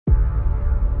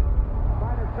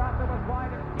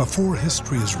Before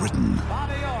history is written,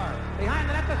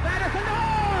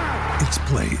 it's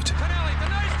played.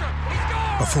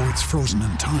 Before it's frozen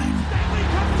in time,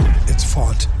 it's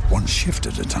fought one shift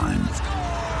at a time.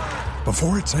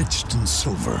 Before it's etched in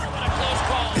silver,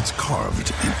 it's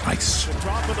carved in ice.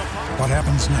 What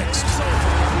happens next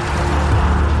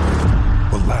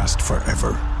will last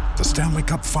forever. The Stanley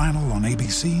Cup Final on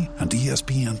ABC and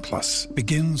ESPN Plus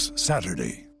begins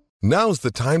Saturday. Now's the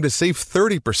time to save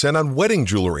 30% on wedding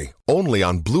jewelry, only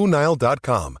on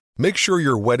BlueNile.com. Make sure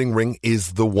your wedding ring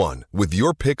is the one with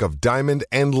your pick of diamond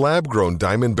and lab-grown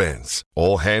diamond bands,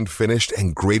 all hand-finished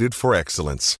and graded for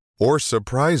excellence. Or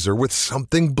surprise her with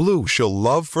something blue she'll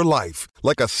love for life,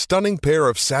 like a stunning pair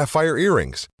of sapphire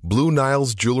earrings. Blue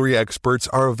Nile's jewelry experts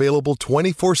are available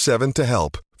 24/7 to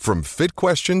help, from fit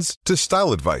questions to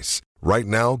style advice. Right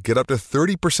now, get up to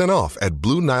 30% off at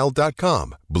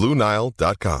BlueNile.com.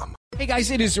 BlueNile.com. Hey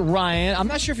guys, it is Ryan. I'm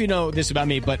not sure if you know this about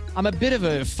me, but I'm a bit of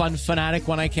a fun fanatic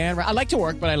when I can. I like to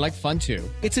work, but I like fun too.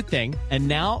 It's a thing. And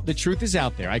now the truth is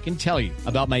out there. I can tell you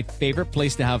about my favorite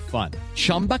place to have fun.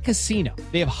 Chumba Casino.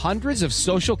 They have hundreds of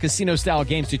social casino style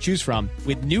games to choose from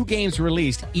with new games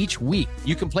released each week.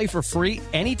 You can play for free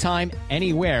anytime,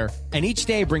 anywhere. And each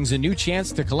day brings a new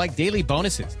chance to collect daily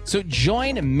bonuses. So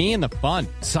join me in the fun.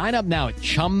 Sign up now at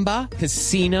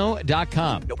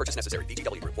ChumbaCasino.com. No purchase necessary.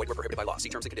 VGW Group. Void where prohibited by law. See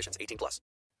terms and conditions. 18 plus.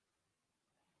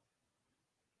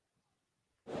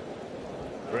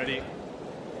 Ready.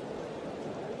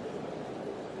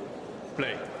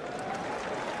 Play.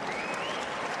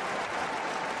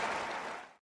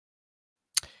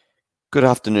 Good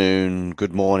afternoon,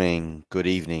 good morning, good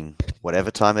evening,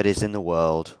 whatever time it is in the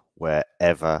world,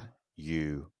 wherever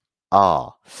you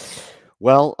are.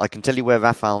 Well, I can tell you where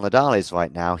Rafael Nadal is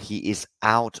right now. He is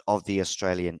out of the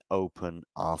Australian Open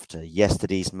after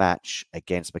yesterday's match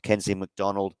against Mackenzie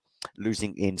McDonald,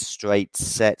 losing in straight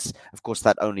sets. Of course,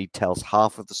 that only tells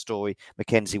half of the story.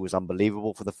 Mackenzie was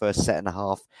unbelievable for the first set and a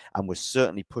half and was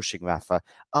certainly pushing Rafa,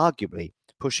 arguably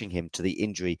pushing him to the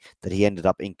injury that he ended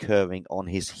up incurring on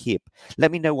his hip.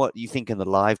 Let me know what you think in the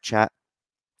live chat.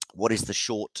 What is the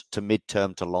short to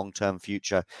mid-term to long-term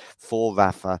future for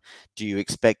Rafa? Do you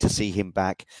expect to see him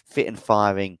back fit and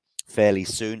firing fairly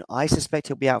soon? I suspect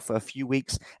he'll be out for a few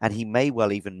weeks and he may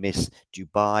well even miss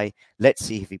Dubai. Let's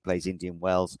see if he plays Indian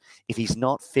Wells. If he's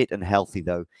not fit and healthy,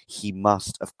 though, he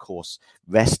must, of course,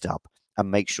 rest up and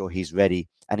make sure he's ready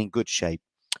and in good shape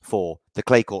for the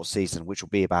clay court season, which will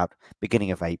be about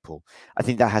beginning of April. I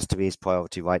think that has to be his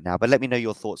priority right now. But let me know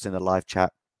your thoughts in the live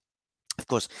chat. Of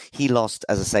course, he lost,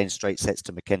 as I say, in straight sets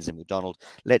to Mackenzie McDonald.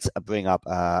 Let's bring up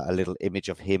a little image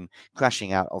of him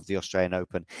crashing out of the Australian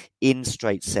Open in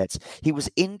straight sets. He was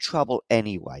in trouble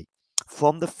anyway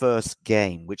from the first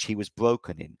game, which he was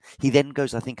broken in. He then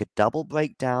goes, I think, a double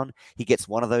breakdown. He gets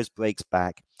one of those breaks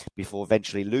back before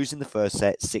eventually losing the first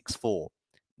set 6-4.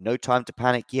 No time to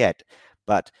panic yet,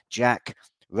 but Jack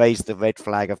raised the red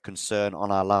flag of concern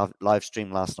on our live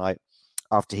stream last night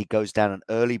after he goes down an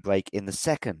early break in the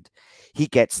second. He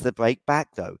gets the break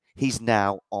back, though. He's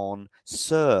now on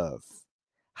serve.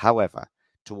 However,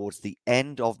 towards the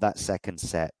end of that second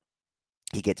set,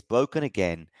 he gets broken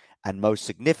again and most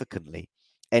significantly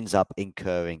ends up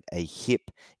incurring a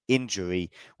hip injury,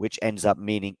 which ends up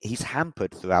meaning he's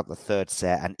hampered throughout the third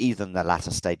set and even the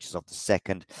latter stages of the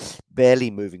second, barely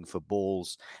moving for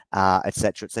balls,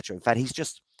 etc., etc. In fact, he's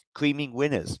just creaming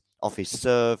winners off his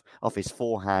serve, off his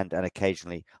forehand, and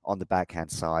occasionally on the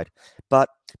backhand side. But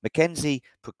Mackenzie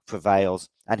prevails,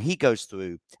 and he goes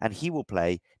through, and he will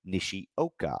play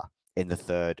Nishioka in the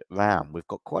third round. We've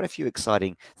got quite a few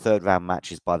exciting third round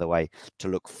matches, by the way, to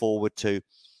look forward to.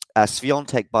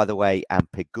 Swiatek, by the way,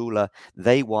 and Pegula,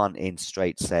 they won in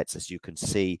straight sets, as you can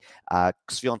see.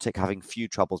 Swiatek having few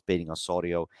troubles beating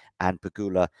Osorio, and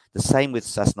Pegula, the same with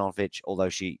Sasnovich, although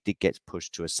she did get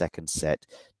pushed to a second set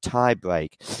tie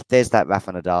break. There's that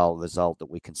Rafa Nadal result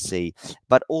that we can see.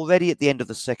 But already at the end of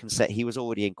the second set, he was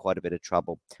already in quite a bit of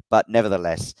trouble. But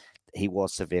nevertheless, he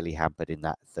was severely hampered in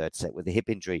that third set with a hip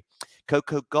injury.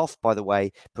 Coco Gauff, by the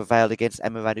way, prevailed against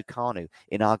Emma Raducanu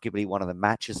in arguably one of the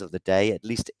matches of the day, at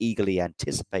least eagerly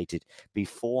anticipated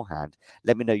beforehand.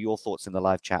 Let me know your thoughts in the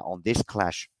live chat on this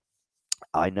clash.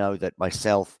 I know that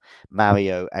myself,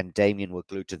 Mario, and Damien were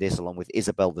glued to this, along with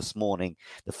Isabel this morning.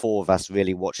 The four of us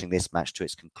really watching this match to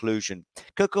its conclusion.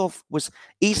 Gauff was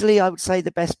easily, I would say,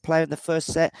 the best player in the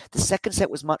first set. The second set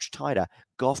was much tighter.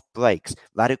 Gauff breaks.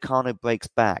 Raducanu breaks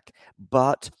back.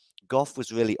 But Gauff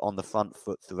was really on the front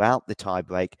foot throughout the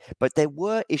tiebreak, but there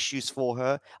were issues for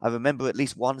her. I remember at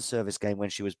least one service game when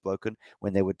she was broken,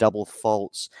 when there were double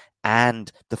faults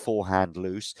and the forehand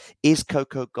loose. Is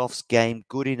Coco Gauff's game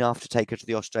good enough to take her to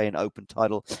the Australian Open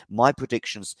title? My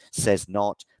predictions says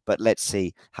not, but let's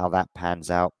see how that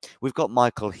pans out. We've got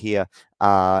Michael here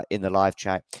in the live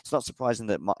chat. It's not surprising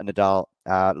that Nadal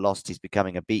lost. He's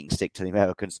becoming a beating stick to the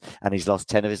Americans, and he's lost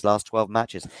 10 of his last 12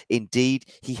 matches. Indeed,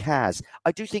 he has.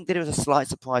 I do think that it was a slight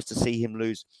surprise to see him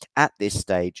lose at this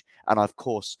stage, and of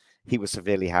course, he was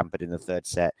severely hampered in the third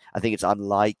set. I think it's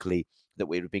unlikely that it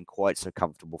would have been quite so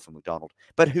comfortable for McDonald.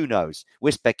 But who knows?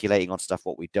 We're speculating on stuff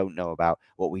what we don't know about.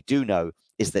 What we do know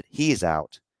is that he is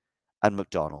out and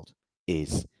McDonald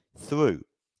is through.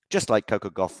 Just like Coco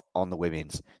Gauff on the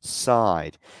women's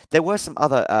side. There were some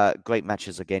other great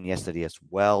matches again yesterday as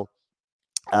well.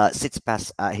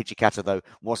 Tsitsipas Hijikata, though,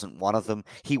 wasn't one of them.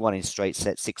 He won in straight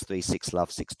sets, 6-3, 6-love,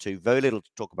 6-2. Very little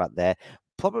to talk about there.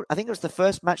 Probably, I think it was the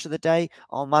first match of the day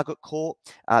on Margaret Court.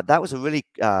 That was a really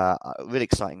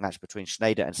exciting match between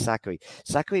Schneider and Sakkari.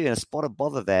 Sakkari in a spot of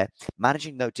bother there,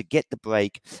 managing, though, to get the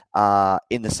break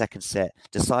in the second set,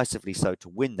 decisively so, to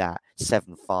win that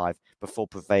 7-5 before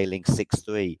prevailing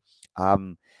 6-3.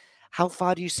 How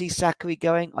far do you see Sakkari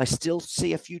going? I still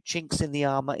see a few chinks in the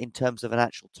armour in terms of an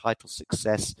actual title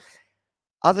success.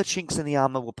 Other chinks in the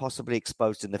armour were possibly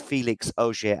exposed in the Felix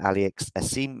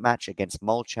Auger-Aliassime match against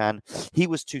Molchan. He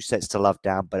was 2-0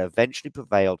 down, but eventually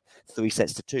prevailed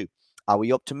 3-2. Are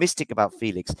we optimistic about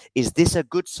Felix? Is this a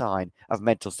good sign of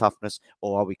mental toughness,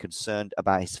 or are we concerned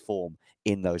about his form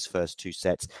in those first two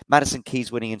sets? Madison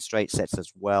Keys winning in straight sets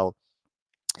as well.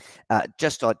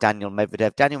 Just like Daniel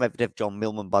Medvedev, John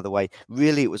Millman, by the way,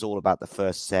 really it was all about the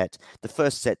first set. The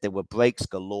first set, there were breaks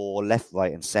galore, left,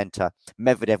 right, and centre.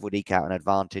 Medvedev would eke out an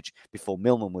advantage before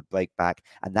Millman would break back,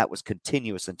 and that was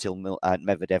continuous until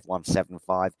Medvedev won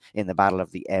 7-5 in the Battle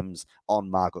of the M's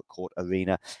on Margaret Court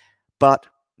Arena. But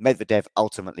Medvedev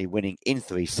ultimately winning in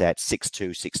 3 sets,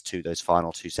 6-2, 6-2. Those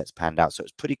final 2 sets panned out. So it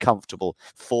was pretty comfortable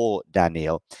for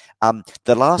Daniil.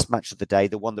 The last match of the day,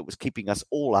 the one that was keeping us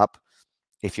all up,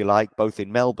 if you like, both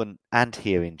in Melbourne and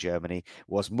here in Germany,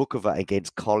 was Muchova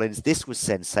against Collins. This was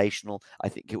sensational. I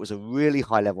think it was a really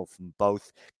high level from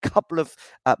both. Couple of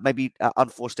maybe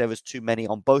unforced errors, too many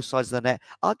on both sides of the net.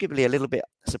 Arguably a little bit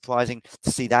surprising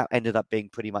to see that ended up being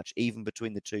pretty much even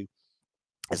between the two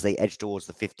as they edge towards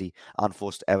the 50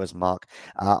 unforced errors mark.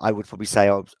 I would probably say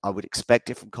I would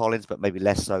expect it from Collins, but maybe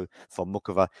less so from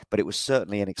Muchova. But it was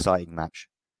certainly an exciting match.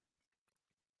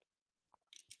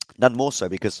 None more so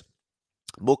because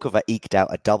Muchova eked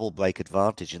out a double break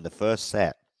advantage in the first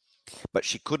set, but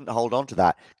she couldn't hold on to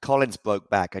that. Collins broke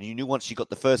back, and you knew once she got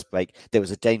the first break, there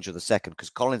was a danger of the second, because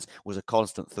Collins was a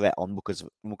constant threat on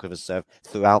Muchova's serve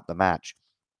throughout the match.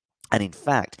 And in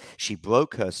fact, she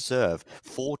broke her serve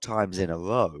 4 times in a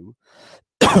row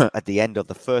at the end of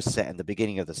the first set and the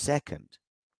beginning of the second.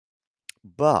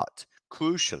 But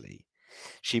crucially,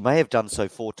 she may have done so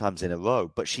 4 times in a row,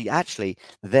 but she actually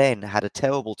then had a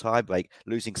terrible tiebreak,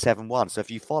 losing 7-1. So if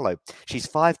you follow, she's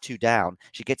 5-2 down.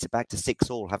 She gets it back to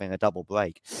 6-all, having a double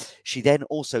break. She then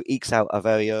also ekes out a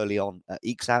very early on,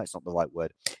 ekes out, it's not the right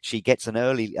word. She gets an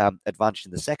early advantage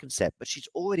in the second set, but she's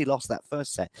already lost that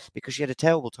first set because she had a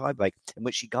terrible tiebreak in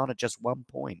which she garnered just 1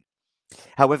 point.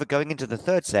 However, going into the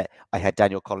third set, I had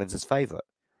Daniel Collins as favourite.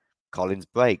 Collins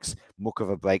breaks.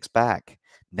 Muchova breaks back.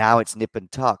 Now it's nip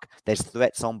and tuck. There's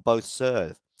threats on both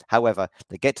serve. However,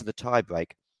 they get to the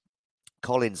tiebreak.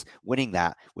 Collins winning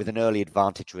that with an early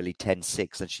advantage, really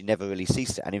 10-6, and she never really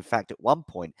ceased it. And in fact, at one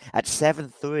point, at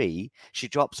 7-3, she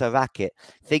drops her racket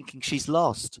thinking she's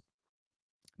lost.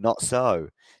 Not so.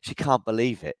 She can't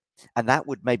believe it. And that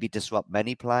would maybe disrupt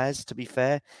many players, to be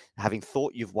fair, having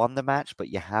thought you've won the match, but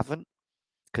you haven't.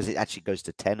 Because it actually goes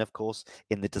to 10, of course,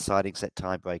 in the deciding set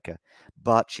tiebreaker.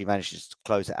 But she manages to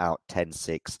close it out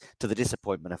 10-6 to the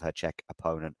disappointment of her Czech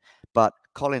opponent. But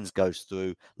Collins goes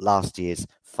through, last year's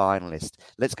finalist.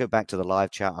 Let's go back to the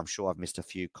live chat. I'm sure I've missed a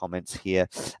few comments here.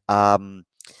 The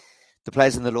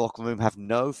players in the locker room have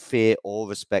no fear or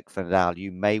respect for Nadal.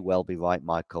 You may well be right,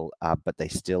 Michael, but they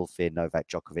still fear Novak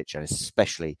Djokovic, and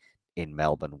especially in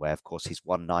Melbourne, where, of course, he's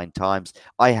won 9 times.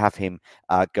 I have him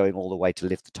going all the way to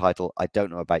lift the title. I don't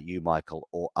know about you, Michael,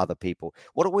 or other people.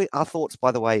 What are our thoughts,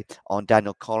 by the way, on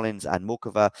Daniel Collins and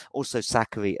Muchova, also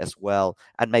Sakkari as well,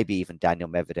 and maybe even Daniel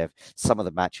Medvedev, some of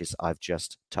the matches I've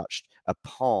just touched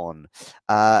upon.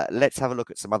 Let's have a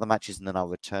look at some other matches, and then I'll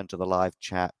return to the live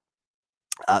chat.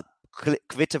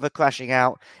 Kvitova crashing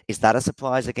out. Is that a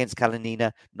surprise against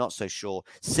Kalinina? Not so sure.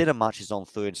 Sinner marches on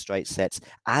through in straight sets,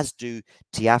 as do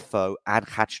Tiafoe and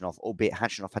Khachanov, albeit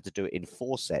Khachanov had to do it in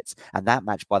 4 sets. And that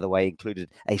match, by the way, included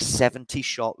a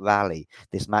 70-shot rally,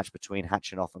 this match between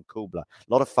Khachanov and Kubler. A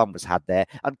lot of fun was had there.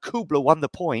 And Kubler won the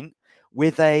point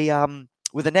with a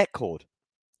net cord,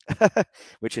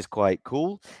 which is quite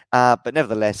cool. But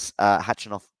nevertheless,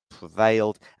 Khachanov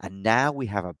prevailed. And now we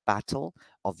have a battle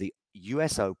of the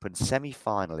US Open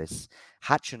semi-finalists,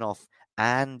 Khachanov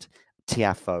and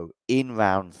Tiafoe in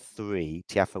round 3.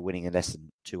 Tiafoe winning in less than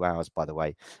 2 hours, by the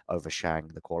way, over Shang,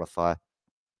 the qualifier.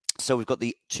 So we've got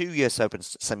the 2 US Open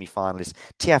semi-finalists,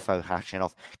 Tiafoe,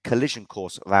 Khachanov, collision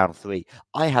course round 3.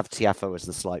 I have Tiafoe as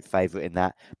the slight favourite in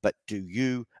that, but do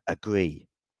you agree?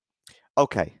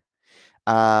 Okay.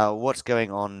 What's going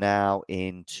on now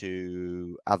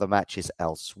into other matches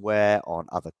elsewhere on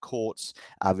other courts?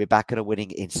 Raducanu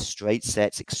winning in straight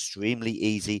sets, extremely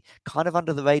easy, kind of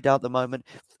under the radar at the moment.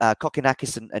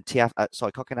 Kokkinakis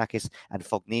and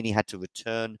Fognini had to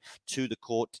return to the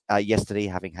court yesterday,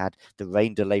 having had the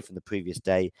rain delay from the previous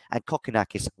day, and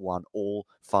Kokkinakis won all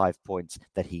 5 points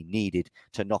that he needed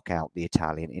to knock out the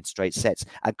Italian in straight sets.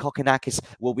 And Kokkinakis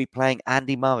will be playing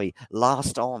Andy Murray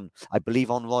last on, I believe,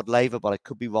 on Rod Laver, but I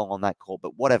could be wrong on that court,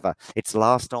 but whatever, it's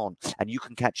last on, and you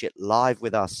can catch it live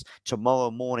with us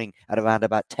tomorrow morning at around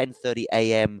about 10:30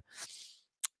 a.m.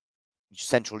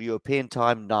 Central European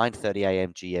time, 9:30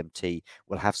 a.m. GMT.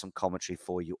 We'll have some commentary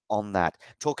for you on that.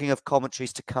 Talking of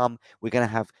commentaries to come, we're going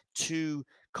to have 2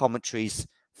 commentaries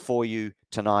for you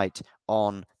tonight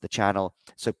on the channel.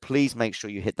 So please make sure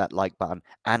you hit that like button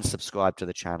and subscribe to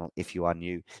the channel if you are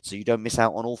new, so you don't miss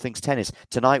out on all things tennis.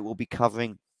 Tonight we'll be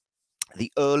covering the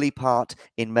early part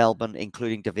in Melbourne,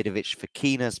 including Davidovich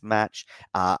Fokina's match,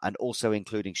 and also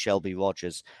including Shelby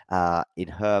Rogers in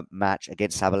her match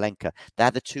against Sabalenka.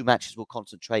 They're the 2 matches we'll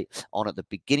concentrate on at the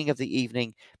beginning of the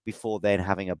evening, before then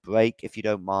having a break, if you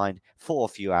don't mind, for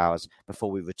a few hours before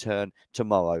we return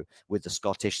tomorrow with the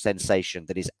Scottish sensation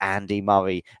that is Andy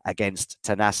Murray against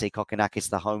Thanasi Kokkinakis,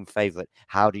 the home favourite.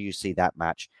 How do you see that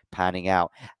match panning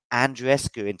out?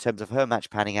 Andreescu, in terms of her match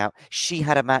panning out, she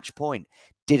had a match point.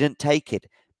 Didn't take it,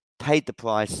 paid the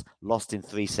price, lost in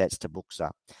 3 sets to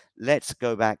Buxa. Let's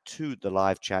go back to the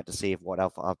live chat to see if what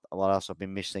else I've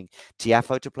been missing.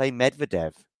 Tiafoe to play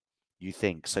Medvedev, you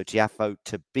think? So Tiafoe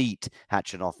to beat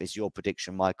Khachanov is your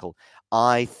prediction, Michael.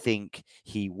 I think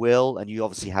he will, and you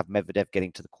obviously have Medvedev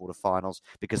getting to the quarterfinals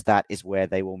because that is where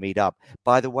they will meet up.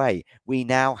 By the way, we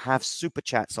now have super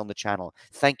chats on the channel.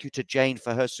 Thank you to Jane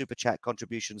for her super chat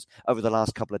contributions over the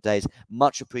last couple of days.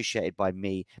 Much appreciated by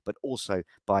me, but also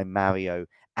by Mario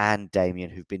and Damien,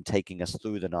 who've been taking us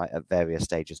through the night at various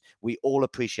stages. We all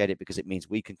appreciate it because it means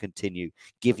we can continue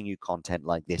giving you content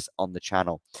like this on the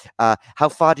channel. How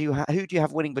far do you who do you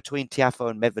have winning between Tiafoe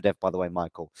and Medvedev, by the way,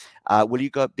 Michael? Will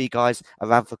you be guys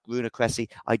around for Rune Cressy?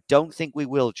 I don't think we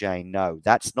will, Jane. No,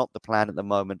 that's not the plan at the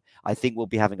moment. I think we'll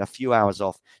be having a few hours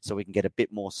off so we can get a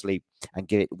bit more sleep and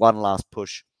give it one last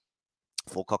push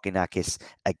for Kokkinakis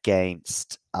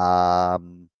against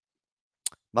Murray.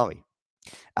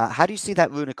 How do you see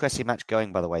that Rune Cressy match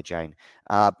going, by the way, Jane?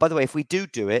 By the way, if we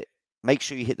do it, make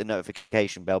sure you hit the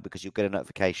notification bell because you'll get a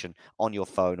notification on your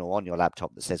phone or on your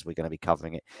laptop that says we're going to be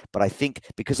covering it. But I think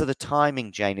because of the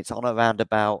timing, Jane, it's on around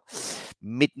about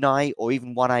midnight or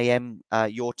even 1 a.m.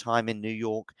 Your time in New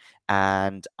York,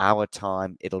 and our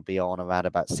time, it'll be on around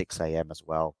about 6 a.m. as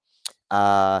well.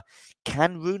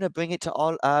 Can Rune bring it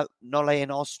to Nole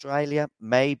in Australia?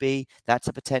 Maybe. That's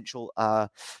a potential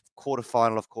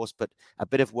quarterfinal, of course, but a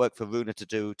bit of work for Rune to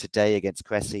do today against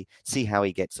Cressy. See how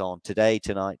he gets on today,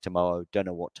 tonight, tomorrow. Don't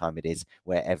know what time it is,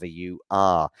 wherever you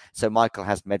are. So Michael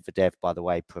has Medvedev, by the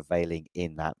way, prevailing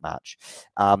in that match.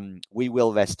 We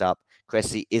will rest up.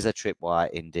 Cressy is a tripwire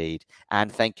indeed. And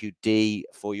thank you, Dee,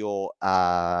 for your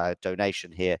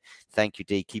donation here. Thank you,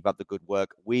 Dee. Keep up the good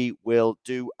work. We will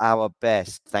do our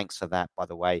best. Thanks for that, by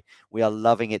the way. We are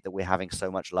loving it that we're having so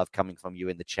much love coming from you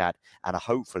in the chat. And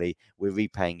hopefully we're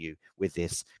repaying you with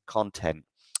this content.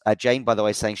 Jane, by the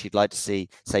way, saying she'd like to say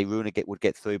Rune would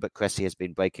get through, but Cressy has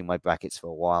been breaking my brackets for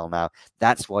a while now.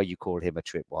 That's why you call him a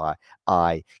tripwire,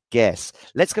 I guess.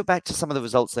 Let's go back to some of the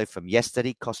results, though, from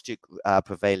yesterday. Kostyuk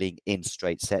prevailing in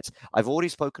straight sets. I've already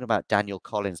spoken about Daniel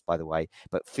Collins, by the way,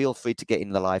 but feel free to get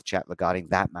in the live chat regarding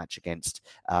that match against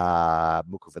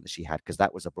Mukova that she had, because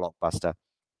that was a blockbuster.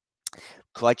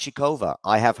 Krejcikova,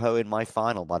 I have her in my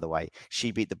final, by the way.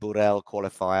 She beat the Burel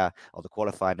qualifier, or the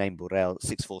qualifier named Burel,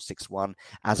 6-4, 6-1.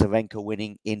 Azarenka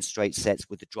winning in straight sets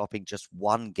with the dropping just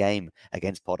one game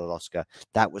against Podoroska.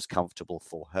 That was comfortable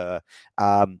for her.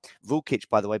 Vukic,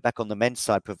 by the way, back on the men's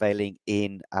side, prevailing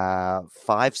in 5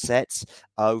 sets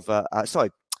over...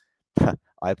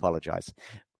 I apologize.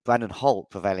 Brandon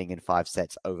Holt prevailing in 5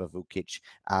 sets over Vukic.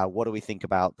 What do we think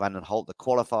about Brandon Holt, the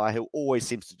qualifier, who always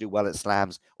seems to do well at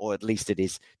slams, or at least it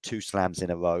is 2 slams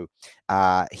in a row?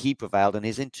 He prevailed and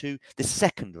is into the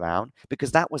second round,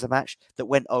 because that was a match that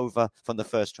went over from the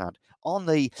first round. On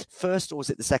the first, or was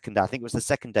it the second day? I think it was the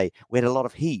second day. We had a lot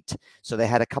of heat, so they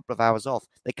had a couple of hours off.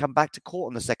 They come back to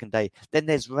court on the second day. Then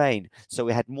there's rain, so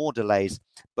we had more delays.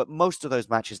 But most of those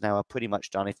matches now are pretty much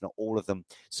done, if not all of them.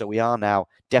 So we are now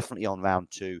definitely on round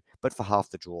 2, but for half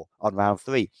the draw on round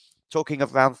 3. Talking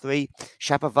of round 3,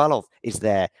 Shapovalov is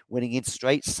there, winning in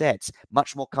straight sets.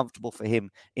 Much more comfortable for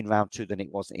him in round 2 than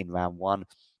it was in round 1.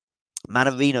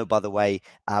 Mannarino, by the way,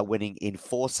 winning in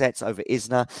 4 sets over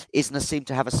Isner. Isner seemed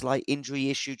to have a slight injury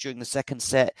issue during the second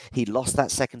set. He lost that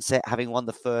second set, having won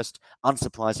the first,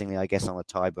 unsurprisingly, I guess, on a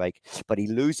tiebreak. But he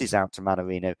loses out to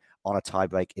Mannarino on a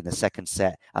tiebreak in the second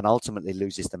set and ultimately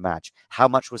loses the match. How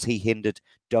much was he hindered?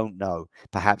 Don't know.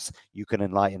 Perhaps you can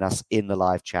enlighten us in the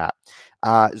live chat.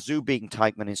 Zhu beating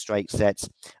Teichmann in straight sets.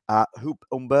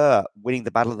 Humbert winning the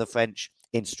Battle of the French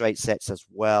in straight sets as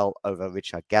well over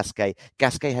Richard Gasquet.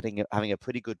 Gasquet having a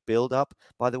pretty good build-up,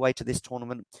 by the way, to this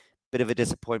tournament. Bit of a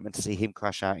disappointment to see him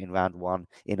crash out in round 1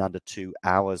 in under 2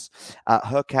 hours.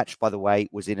 Hurkacz, by the way,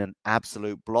 was in an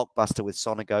absolute blockbuster with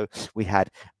Sonego. We had,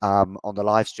 on the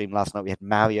live stream last night, we had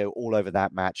Mario all over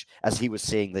that match as he was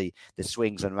seeing the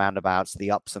swings and roundabouts,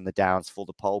 the ups and the downs for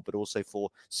the pole, but also for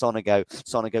Sonego.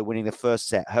 Sonego winning the first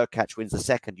set. Hurkacz wins the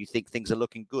second. You think things are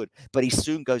looking good, but he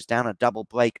soon goes down a double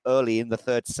break early in the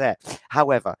third set.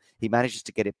 However, he manages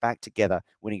to get it back together,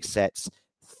 winning sets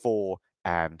 4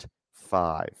 and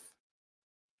 5.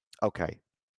 Okay.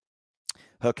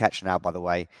 Hurkacz now, by the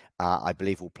way, I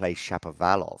believe will play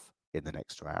Shapovalov in the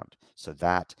next round. So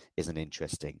that is an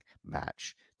interesting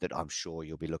match that I'm sure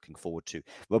you'll be looking forward to.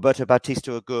 Roberto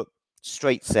Bautista Agut,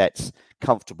 straight sets,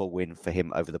 comfortable win for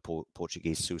him over the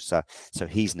Portuguese Sousa. So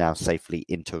he's now safely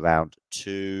into round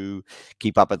 2.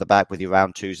 Keep up at the back with your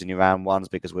round 2s and your round 1s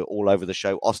because we're all over the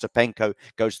show. Ostapenko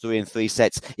goes through in 3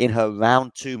 sets in her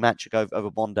round 2 match over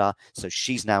Bondar. So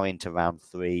she's now into round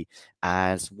 3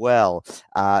 as well.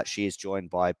 She is joined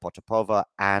by Potapova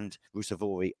and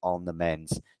Rusevori on the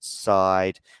men's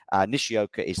side.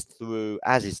 Nishioka is through,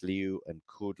 as is Liu and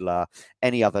Kudla.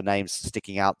 Any other names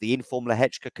sticking out? The informed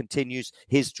Lehechka continues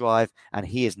his drive, and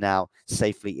he is now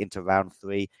safely into round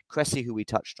 3. Cressy, who we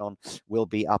touched on, will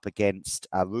be up against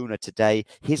Runa today.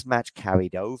 His match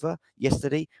carried over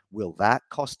yesterday. Will that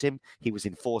cost him? He was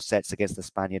in 4 sets against the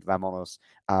Spaniard Vamonos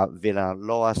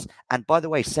Villalobos. And by the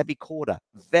way, Sebi Korda,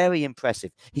 very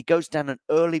impressive. He goes down an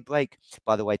early break,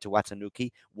 by the way, to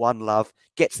Watanuki. 1-love,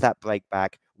 gets that break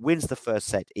back, wins the first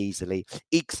set easily,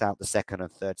 ekes out the second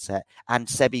and third set, and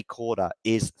Sebi Korda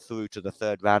is through to the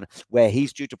third round, where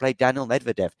he's due to play Daniel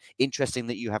Medvedev. Interesting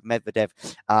that you have Medvedev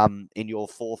in your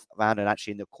 4th round and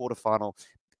actually in the quarterfinal,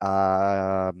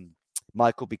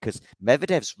 Michael, because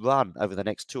Medvedev's run over the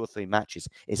next 2 or 3 matches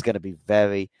is going to be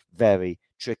very, very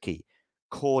tricky.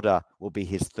 Korda will be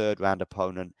his 3rd round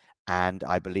opponent, and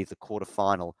I believe the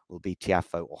quarterfinal will be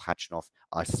Tiafoe or Khachanov.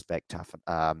 I suspect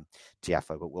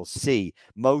Tiafoe, but we'll see.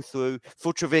 Mo through.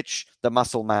 Futrovic, the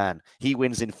muscle man. He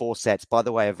wins in 4 sets. By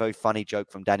the way, a very funny joke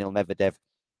from Daniel Medvedev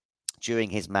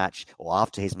during his match or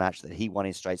after his match that he won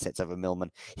in straight sets over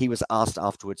Millman. He was asked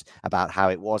afterwards about how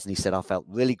it was, and he said, I felt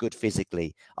really good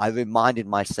physically. I reminded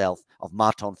myself of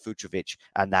Marton Futrovic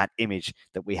and that image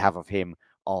that we have of him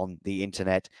on the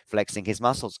internet flexing his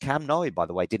muscles. Cam Norrie, by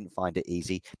the way, didn't find it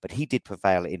easy, but he did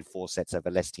prevail in 4 sets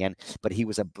over Lestien, but he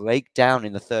was a breakdown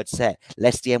in the 3rd set.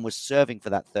 Lestien was serving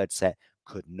for that 3rd set,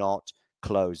 could not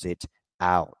close it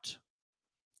out,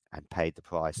 and paid the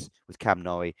price with Cam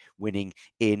Norrie winning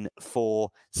in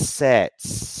 4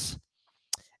 sets.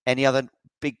 Any other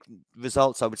big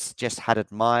results? I would suggest Haddad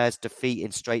Meyer's defeat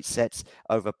in straight sets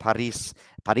over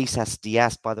Parisas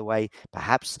Diaz, by the way,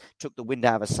 perhaps took the wind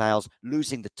out of her sails,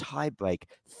 losing the tiebreak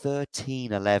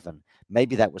 13-11.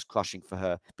 Maybe that was crushing for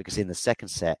her because in the second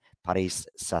set,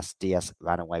 Parisas Diaz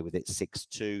ran away with it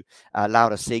 6-2.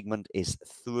 Laura Siegmund is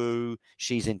through.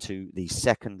 She's into the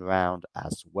second round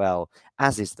as well,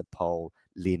 as is the Pole,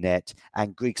 Linette.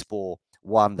 And Griekspoor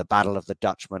won the Battle of the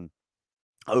Dutchman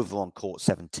over on court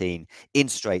 17 in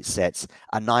straight sets.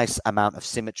 A nice amount of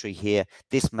symmetry here.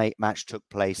 This match took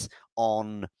place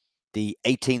on the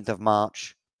 18th of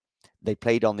March. They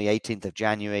played on the 18th of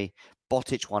January.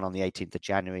 Botic won on the 18th of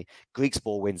January.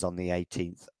 Griekspoor wins on the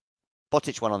 18th.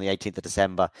 Botic won on the 18th of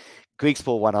December.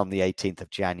 Griekspoor won on the 18th of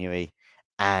January.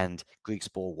 And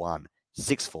Griekspoor won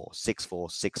 6-4, 6-4,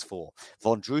 6-4.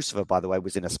 Von Drusova, by the way,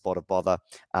 was in a spot of bother,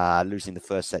 losing the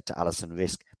first set to Alison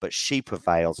Risk, but she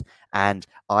prevails, and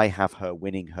I have her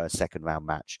winning her second round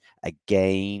match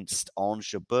against Ons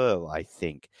Jabeur, I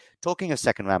think. Talking of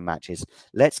second round matches,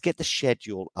 let's get the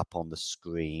schedule up on the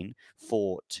screen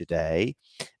for today.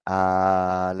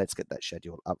 Let's get that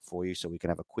schedule up for you so we can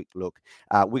have a quick look.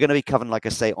 We're going to be covering, like I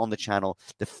say, on the channel,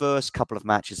 the first couple of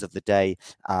matches of the day.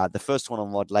 The first one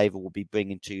on Rod Laver will be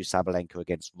bringing to you Sabalenka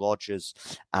against Rogers,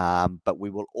 but we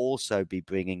will also be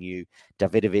bringing you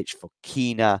Davidovich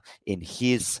Fokina in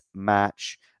his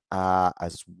match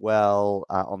as well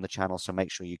on the channel, so make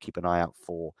sure you keep an eye out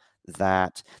for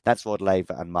that. That's Rod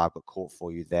Laver and Margaret Court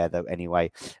for you there, though,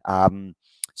 anyway.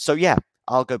 So, yeah.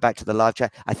 I'll go back to the live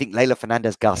chat. I think Leylah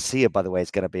Fernandez Garcia, by the way,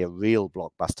 is going to be a real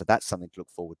blockbuster. That's something to look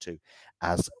forward to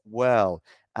as well.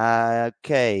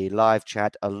 Okay, live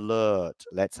chat alert.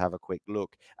 Let's have a quick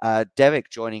look. Derek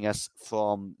joining us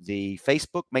from the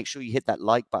Facebook. Make sure you hit that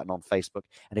like button on Facebook.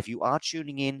 And if you are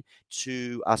tuning in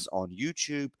to us on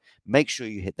YouTube, make sure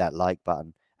you hit that like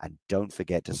button. And don't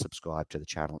forget to subscribe to the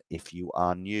channel if you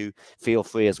are new. Feel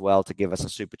free as well to give us a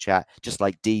super chat, just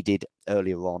like Dee did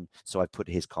earlier on. So I put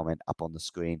his comment up on the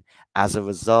screen as a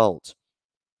result.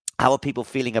 How are people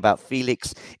feeling about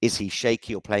Felix? Is he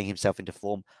shaky or playing himself into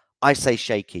form? I say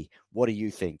shaky. What do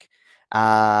you think?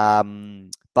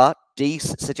 But Dee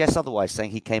suggests otherwise,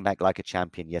 saying he came back like a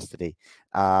champion yesterday.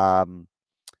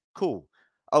 Cool.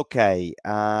 Okay.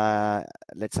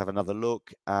 Let's have another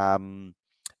look.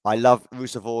 I love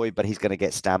Rusevoy, but he's going to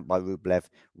get stamped by Rublev.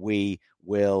 We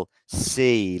will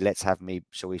see. Let's have me.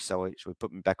 Shall we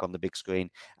put me back on the big screen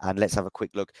and let's have a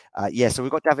quick look. So we've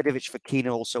got Davidovich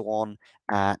Fokina also on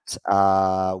at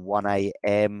 1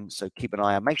 a.m. So keep an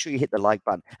eye on. Make sure you hit the like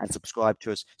button and subscribe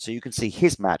to us so you can see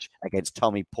his match against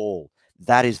Tommy Paul.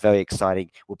 That is very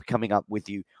exciting. We'll be coming up with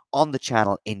you on the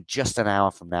channel in just an hour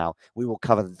from now. We will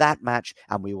cover that match,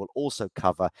 and we will also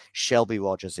cover Shelby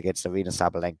Rogers against Aryna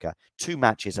Sabalenka. 2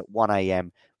 matches at 1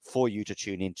 a.m. for you to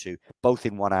tune into, both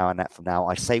in 1 hour from now.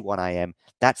 I say 1 a.m.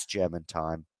 That's German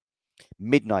time.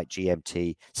 Midnight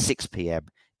GMT, 6 p.m.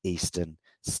 Eastern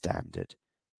Standard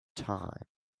Time.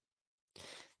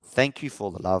 Thank you for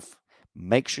the love.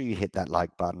 Make sure you hit that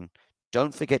like button.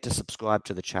 Don't forget to subscribe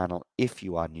to the channel if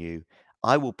you are new.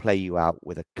 I will play you out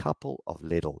with a couple of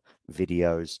little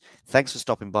videos. Thanks for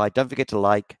stopping by. Don't forget to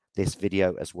like this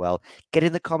video as well. Get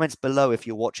in the comments below if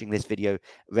you're watching this video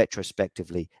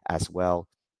retrospectively as well.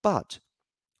 But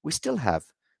we still have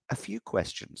a few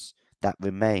questions that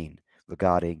remain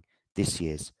regarding this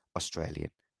year's Australian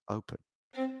Open.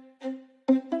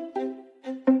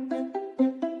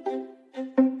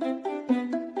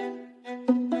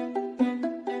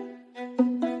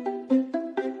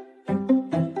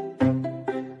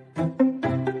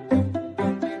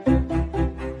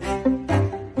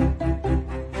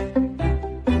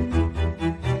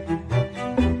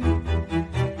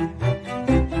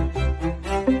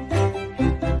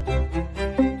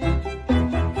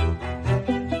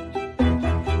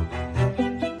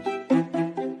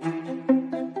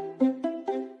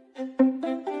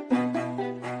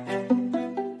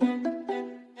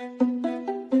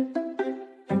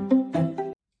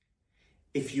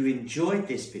 If you enjoyed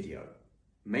this video,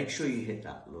 make sure you hit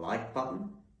that like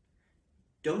button.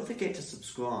 Don't forget to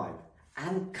subscribe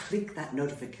and click that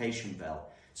notification bell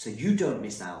so you don't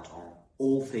miss out on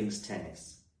all things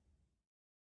tennis.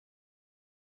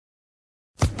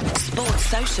 Sports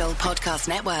Social Podcast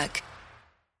Network.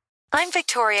 I'm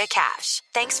Victoria Cash.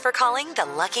 Thanks for calling the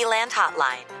Lucky Land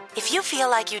Hotline. If you feel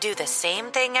like you do the same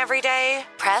thing every day,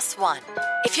 press 1.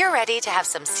 If you're ready to have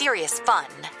some serious fun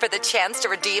for the chance to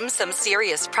redeem some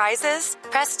serious prizes,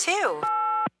 press 2.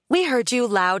 We heard you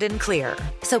loud and clear.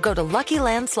 So go to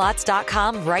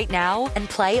LuckyLandSlots.com right now and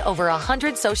play over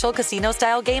 100 social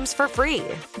casino-style games for free.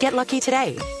 Get lucky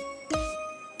today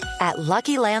at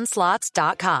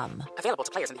LuckyLandSlots.com. Available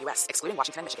to players in the U.S., excluding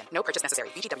Washington and Michigan. No purchase necessary.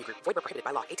 VGW Group. Void where prohibited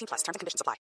by law. 18+. Terms and conditions apply.